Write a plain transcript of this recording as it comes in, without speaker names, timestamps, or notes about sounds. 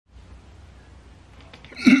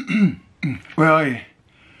Well,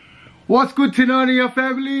 what's good, Tinania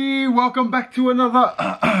family? Welcome back to another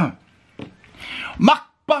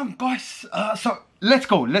mukbang, guys. So let's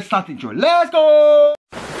go. Let's start the intro. Let's go.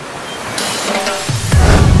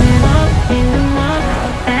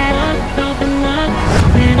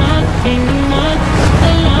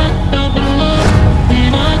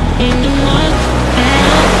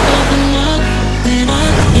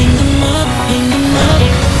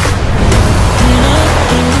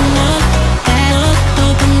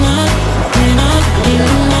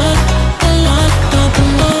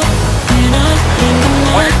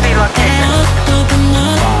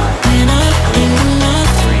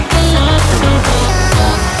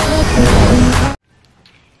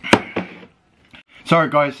 Sorry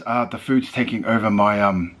guys, the food's taking over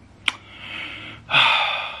my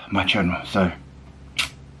my channel, so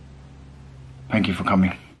thank you for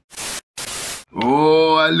coming.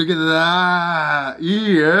 Oh, look at that!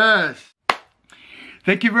 Yes!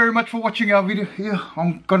 Thank you very much for watching our video. Yeah,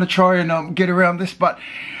 I'm gonna try and get around this, but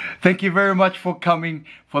thank you very much for coming.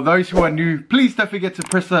 For those who are new, please don't forget to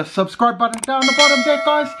press the subscribe button down the bottom there,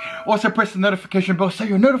 guys. Also press the notification bell so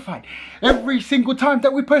you're notified every single time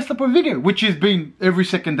that we post up a video, which has been every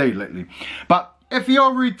second day lately. But if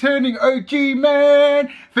you're returning OG, man,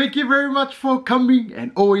 thank you very much for coming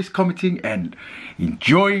and always commenting and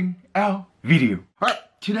enjoying our video. Alright,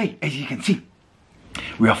 today, as you can see,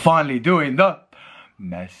 we are finally doing the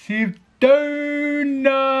massive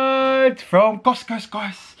donut from Costco,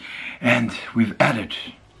 guys. And we've added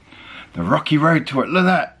the rocky road to it. Look at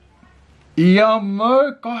that.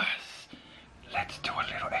 Yummo, guys. Let's do a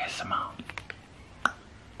little ASMR.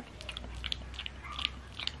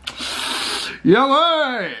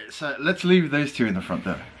 Yummo! So let's leave those two in the front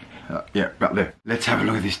there. Yeah, right there. Let's have a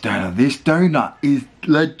look at this donut. This donut is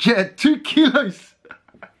legit 2 kilos.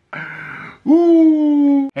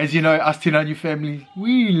 Ooh. As you know, us Tinania family,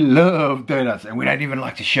 we love donuts and we don't even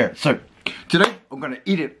like to share it. So today I'm gonna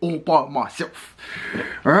eat it all by myself.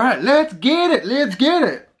 Alright, let's get it, let's get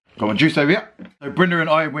it. Got my juice over here. So Brenda and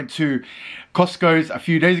I went to Costco's a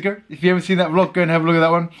few days ago. If you haven't seen that vlog, go and have a look at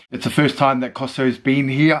that one. It's the first time that Costco's been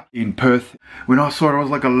here in Perth. When I saw it, I was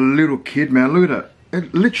like a little kid, man. Look at it.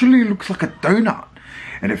 It literally looks like a donut.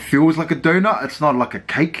 And it feels like a donut. It's not like a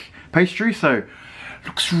cake pastry, so it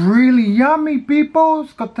looks really yummy, people.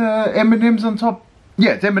 It's got the M&Ms on top.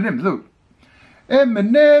 Yeah, it's M&Ms, look.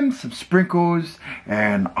 M&Ms, some sprinkles,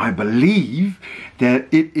 and I believe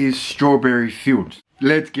that it is strawberry filled.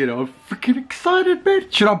 Let's get all freaking excited, man.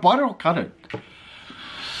 Should I bite it or cut it?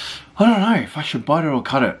 I don't know if I should bite it or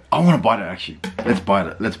cut it. I want to bite it actually. Let's bite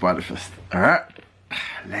it. Let's bite it first. Alright.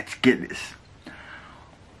 Let's get this.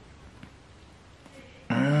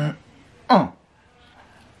 Oh.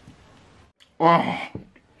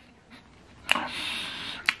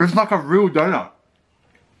 It's like a real donut.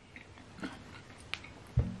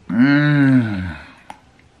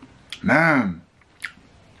 Man,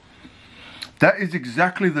 that is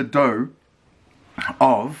exactly the dough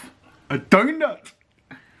of a donut.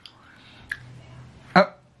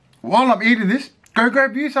 While I'm eating this, go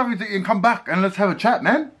grab you something to eat and come back and let's have a chat,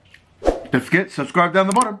 man. Don't forget, subscribe down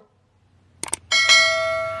the bottom.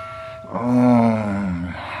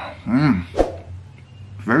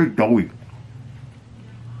 Very doughy.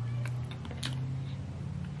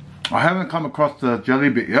 I haven't come across the jelly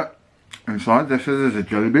bit yet. Inside, there says there's a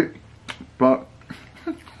jelly bit, but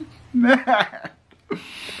man,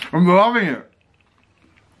 I'm loving it.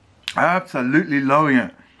 Absolutely loving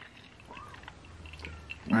it.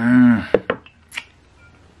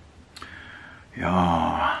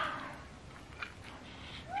 Yeah.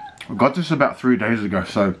 I got this about 3 days ago,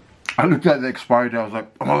 so I looked at the expiry date. I was like,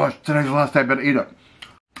 oh my gosh, today's the last day, I better eat it.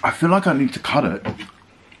 I feel like I need to cut it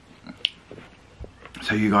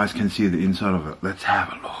so you guys can see the inside of it. Let's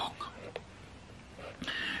have a look.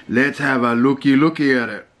 Let's have a looky at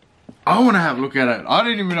it. I want to have a look at it. I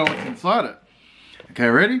don't even know what's inside it. Okay,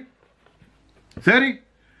 ready? Steady?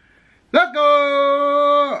 Let's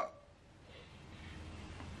go!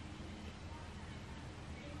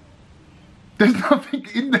 There's nothing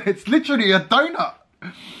in there. It's literally a donut.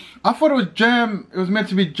 I thought it was jam. It was meant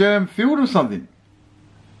to be jam filled or something.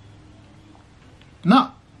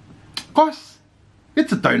 No. Guys,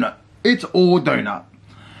 it's a donut. It's all donut.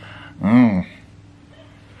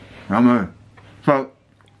 Yummy. So,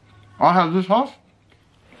 I have this half,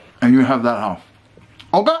 and you have that half.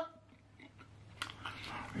 Okay?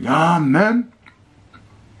 Yeah, man.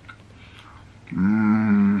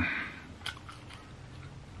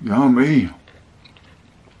 Yummy.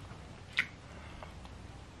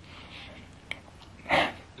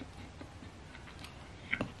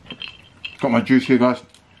 Got my juice here, guys.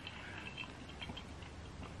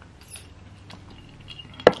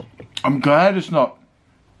 I'm glad it's not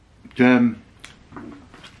jam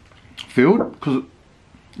filled, because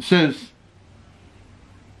it says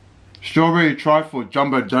strawberry trifle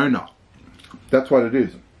jumbo donut. That's what it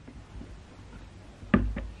is.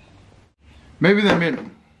 Maybe they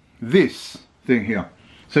meant this thing here.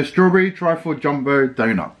 So strawberry trifle jumbo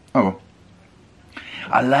donut. Oh well.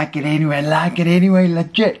 I like it anyway,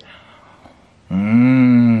 legit.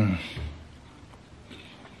 I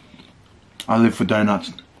live for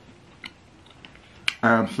donuts.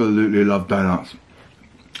 I absolutely love donuts.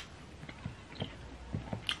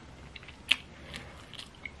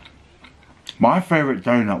 My favorite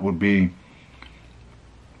donut would be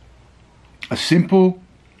a simple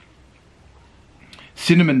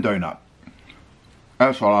cinnamon donut.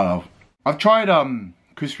 That's what I love. I've tried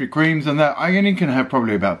Krispy Kremes and that. I only can have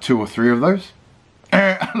probably about 2 or 3 of those.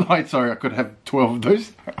 Sorry, I could have 12 of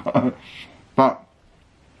those. But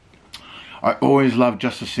I always love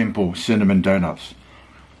just the simple cinnamon donuts.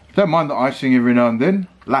 Don't mind the icing every now and then.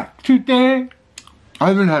 Like today. I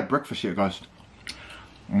haven't had breakfast yet, guys.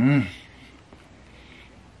 And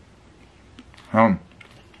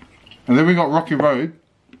then we got Rocky Road.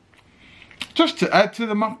 Just to add to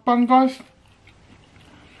the mukbang, guys.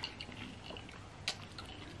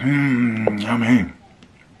 Yummy.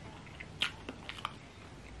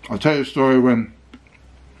 I'll tell you a story when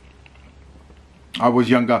I was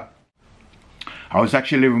younger. I was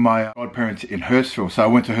actually living with my godparents in Hurstville, so I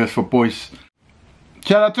went to Hurstville Boys.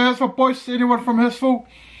 Shout out to Hurstville Boys, anyone from Hurstville? I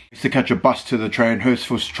used to catch a bus to the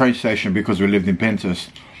Hurstville train station because we lived in Penshurst,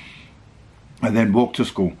 and then walk to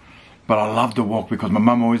school. But I loved the walk because my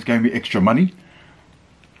mum always gave me extra money.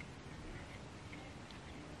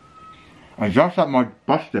 And just at my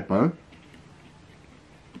bus depot,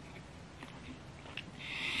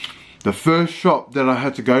 the first shop that I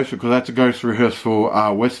had to go through, because I had to go through Hurstville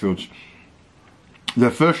Westfields, the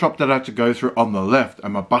first shop that I had to go through on the left,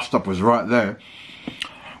 and my bus stop was right there,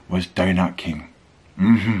 was Doughnut King.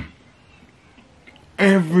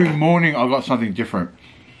 Every morning I got something different.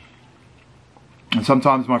 And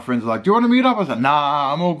sometimes my friends are like, do you want to meet up? I was like,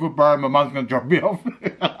 nah, I'm all good, bro. My mum's going to drop me off.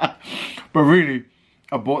 But really,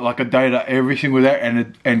 I bought like a data every single day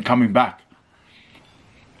and coming back.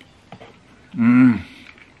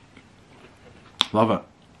 Love it.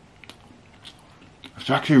 It's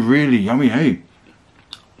actually really yummy, hey?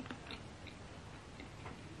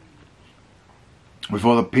 With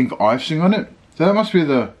all the pink icing on it. So that must be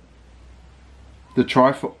the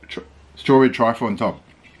strawberry trifle on top.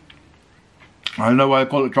 I don't know why I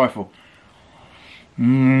call it trifle.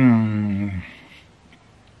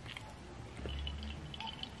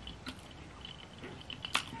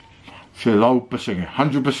 C'est low percent,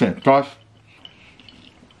 100%, guys.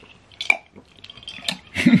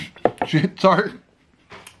 Shit, sorry.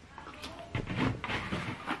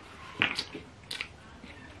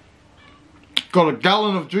 Got a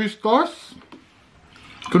gallon of juice, guys.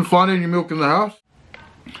 Couldn't find any milk in the house.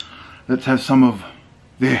 Let's have some of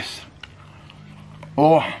this.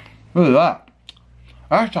 Oh, look at that.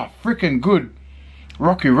 That's a freaking good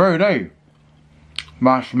Rocky Road, eh?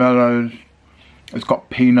 Marshmallows. It's got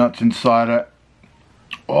peanuts inside it.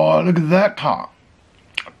 Oh, look at that cut.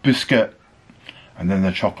 Biscuit. And then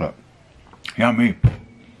the chocolate. Yummy.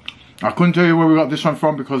 I couldn't tell you where we got this one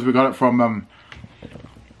from because we got it from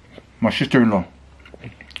my sister-in-law.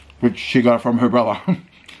 Which she got it from her brother.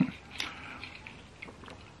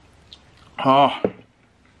 Ah.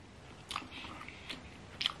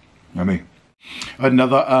 Yummy.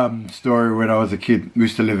 Another story when I was a kid. We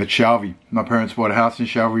used to live at Shelby. My parents bought a house in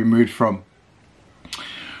Shelby. We moved from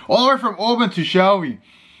all the way from Auburn to Shelby.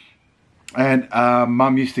 And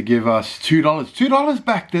mum used to give us $2. $2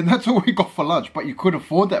 back then. That's all we got for lunch. But you could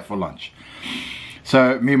afford that for lunch.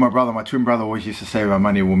 So me and my brother, my twin brother, always used to save our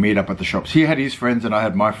money. We'll meet up at the shops. He had his friends and I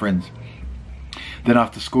had my friends. Then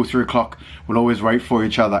after school, 3 o'clock, we'll always wait for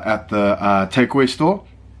each other at the takeaway store.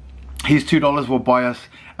 His $2 will buy us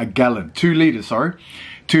a gallon, 2 liters, sorry.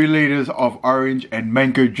 2 liters of orange and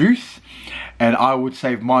mango juice. And I would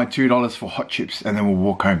save my $2 for hot chips and then we'll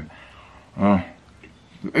walk home.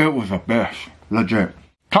 It was the best, legit.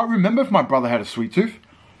 Can't remember if my brother had a sweet tooth.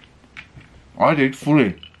 I did,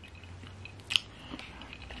 fully.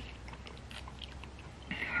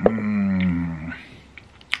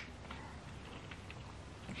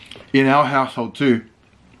 In our household too,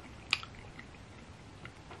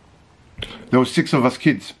 there were 6 of us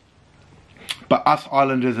kids, but us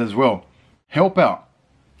islanders as well help out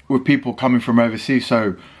with people coming from overseas.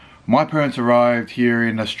 So my parents arrived here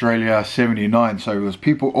in Australia 79, so there was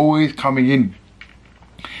people always coming in.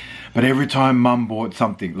 But every time mum bought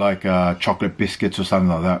something like chocolate biscuits or something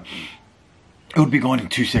like that, it would be gone in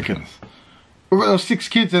 2 seconds. There were 6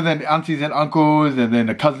 kids, and then aunties and uncles, and then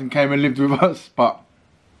a cousin came and lived with us. But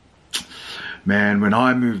man, when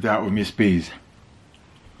I moved out with Miss B's,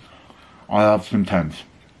 I loved Tim Tams.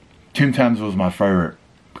 Tim Tams was my favourite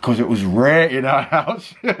because it was rare in our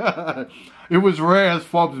house. It was rare as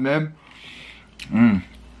fobs, man.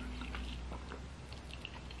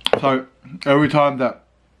 So every time that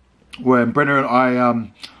when Brenna and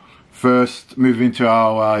I first moved into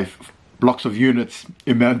our blocks of units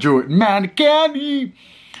in Mount Druitt, Mount County,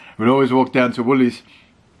 we'd always walk down to Woolies,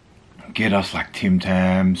 get us like Tim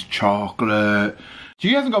Tams, chocolate.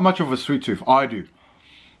 She hasn't got much of a sweet tooth. I do.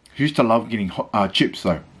 She used to love getting chips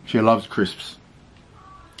though. She loves crisps.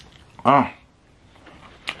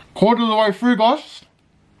 Quarter of the way through, guys.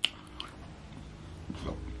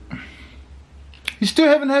 You still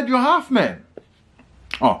haven't had your half, man.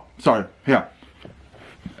 Oh, sorry. Here.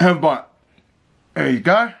 Have a bite. There you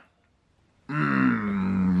go.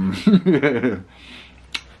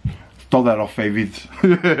 Stole that off Favids.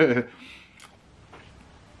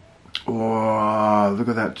 Oh, look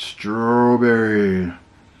at that strawberry.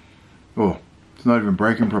 Oh, it's not even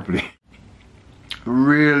breaking properly.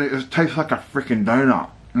 Really, it tastes like a freaking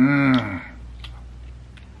donut.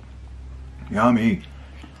 Yummy.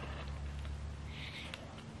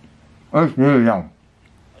 That's really yum.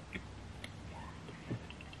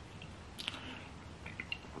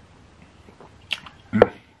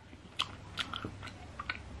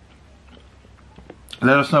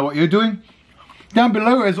 Let us know what you're doing down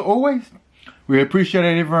below, as always. We appreciate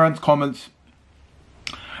everyone's comments.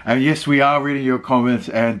 And yes, we are reading your comments,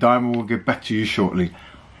 and Diamond will get back to you shortly.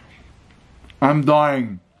 I'm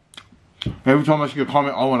dying. Every time I see a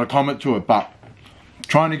comment, I want to comment to it, but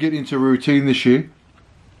trying to get into a routine this year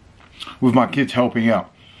with my kids helping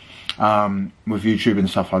out with YouTube and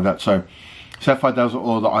stuff like that. So Sapphire does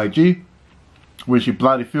all the IG when she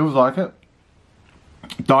bloody feels like it.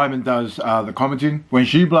 Diamond does the commenting when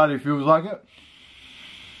she bloody feels like it.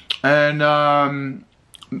 And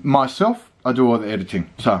myself, I do all the editing.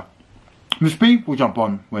 So Miss B will jump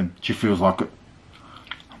on when she feels like it.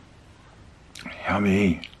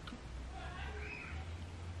 Yummy.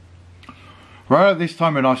 Right at this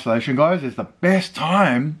time in isolation, guys, is the best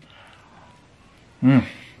time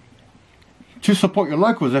to support your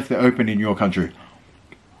locals if they're open in your country.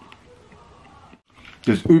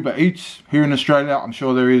 There's Uber Eats here in Australia. I'm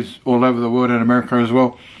sure there is all over the world, in America as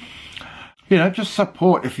well. You know, just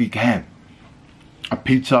support if you can. A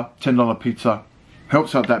pizza, $10 pizza,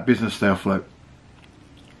 helps out that business stay afloat.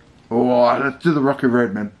 Oh, let's do the Rocky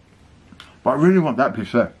Road, man. But I really want that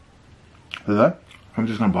piece there. Is that? I'm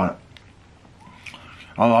just gonna bite it.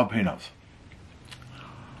 I love peanuts.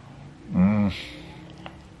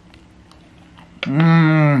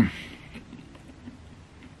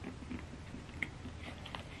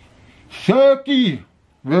 Shaky.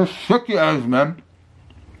 They're shaky as, man.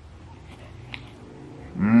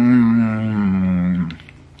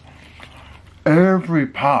 Every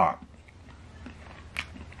part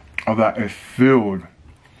of that is filled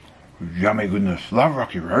with yummy goodness. Love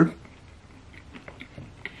Rocky Road.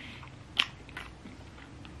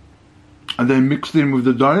 And then mixed in with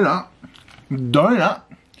the donut.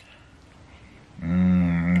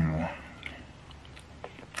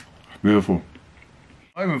 Beautiful.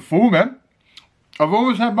 I'm even full, man. I've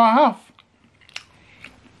always had my half.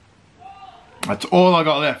 That's all I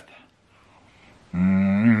got left.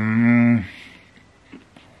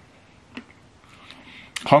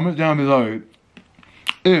 Comment down below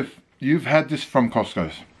if you've had this from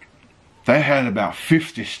Costco's. They had about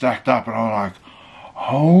 50 stacked up, and I'm like,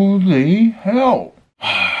 holy hell.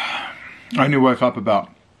 I only woke up about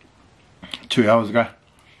 2 hours ago.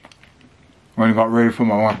 I only got ready for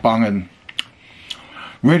my mukbang and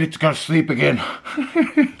ready to go to sleep again.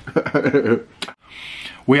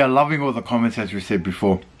 We are loving all the comments, as we said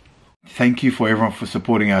before. Thank you for everyone for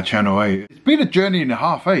supporting our channel, eh? It's been a journey and a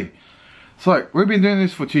half, eh? It's like, we've been doing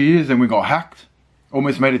this for 2 years and we got hacked.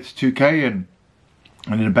 Almost made it to 2K and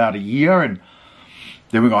in about a year, and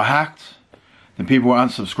then we got hacked. Then people were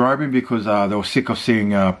unsubscribing because they were sick of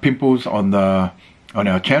seeing pimples on our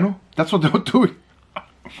channel. That's what they were doing.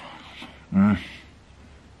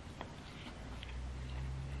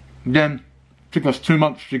 Then it took us 2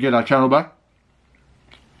 months to get our channel back,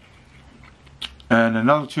 and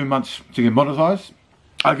another 2 months to get monetized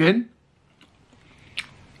again,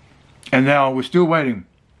 and now we're still waiting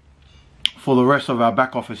for the rest of our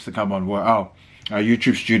back office to come on, our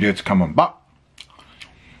YouTube studio to come on. But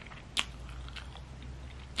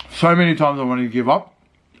so many times I wanted to give up,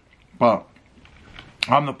 but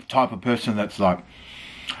I'm the type of person that's like,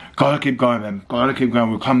 gotta keep going, man, gotta keep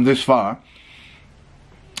going. We've come this far,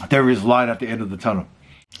 there is light at the end of the tunnel.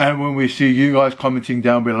 And when we see you guys commenting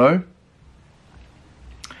down below,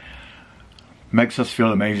 makes us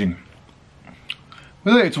feel amazing.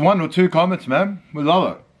 Whether it's 1 or 2 comments, man, we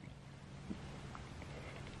love it.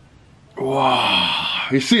 Wow,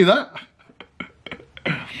 you see that?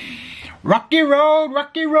 Rocky road,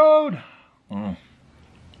 rocky road.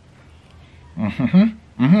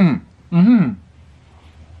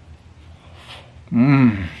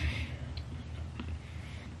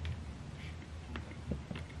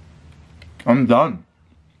 I'm done.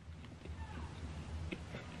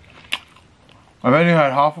 I've only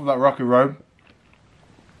had half of that rocky road.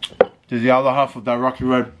 There's the other half of that rocky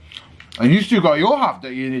road. And you still got your half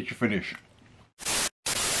that you need to finish.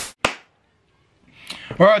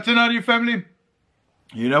 Alright, Tinania family.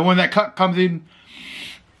 You know when that cut comes in,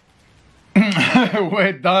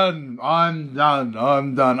 we're done. I'm done.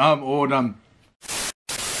 I'm done. I'm all done.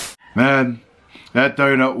 Man, that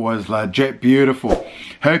donut was legit beautiful.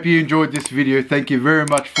 Hope you enjoyed this video. Thank you very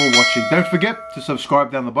much for watching. Don't forget to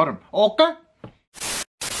subscribe down the bottom. Okay?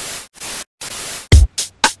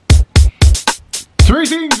 3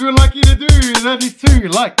 things we'd like you to do. That is to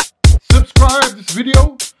like, subscribe this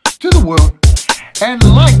video to the world, and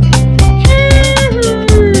like.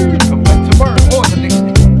 Come back tomorrow or the next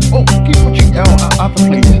day. Oh, keep watching our other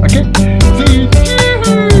plays, okay?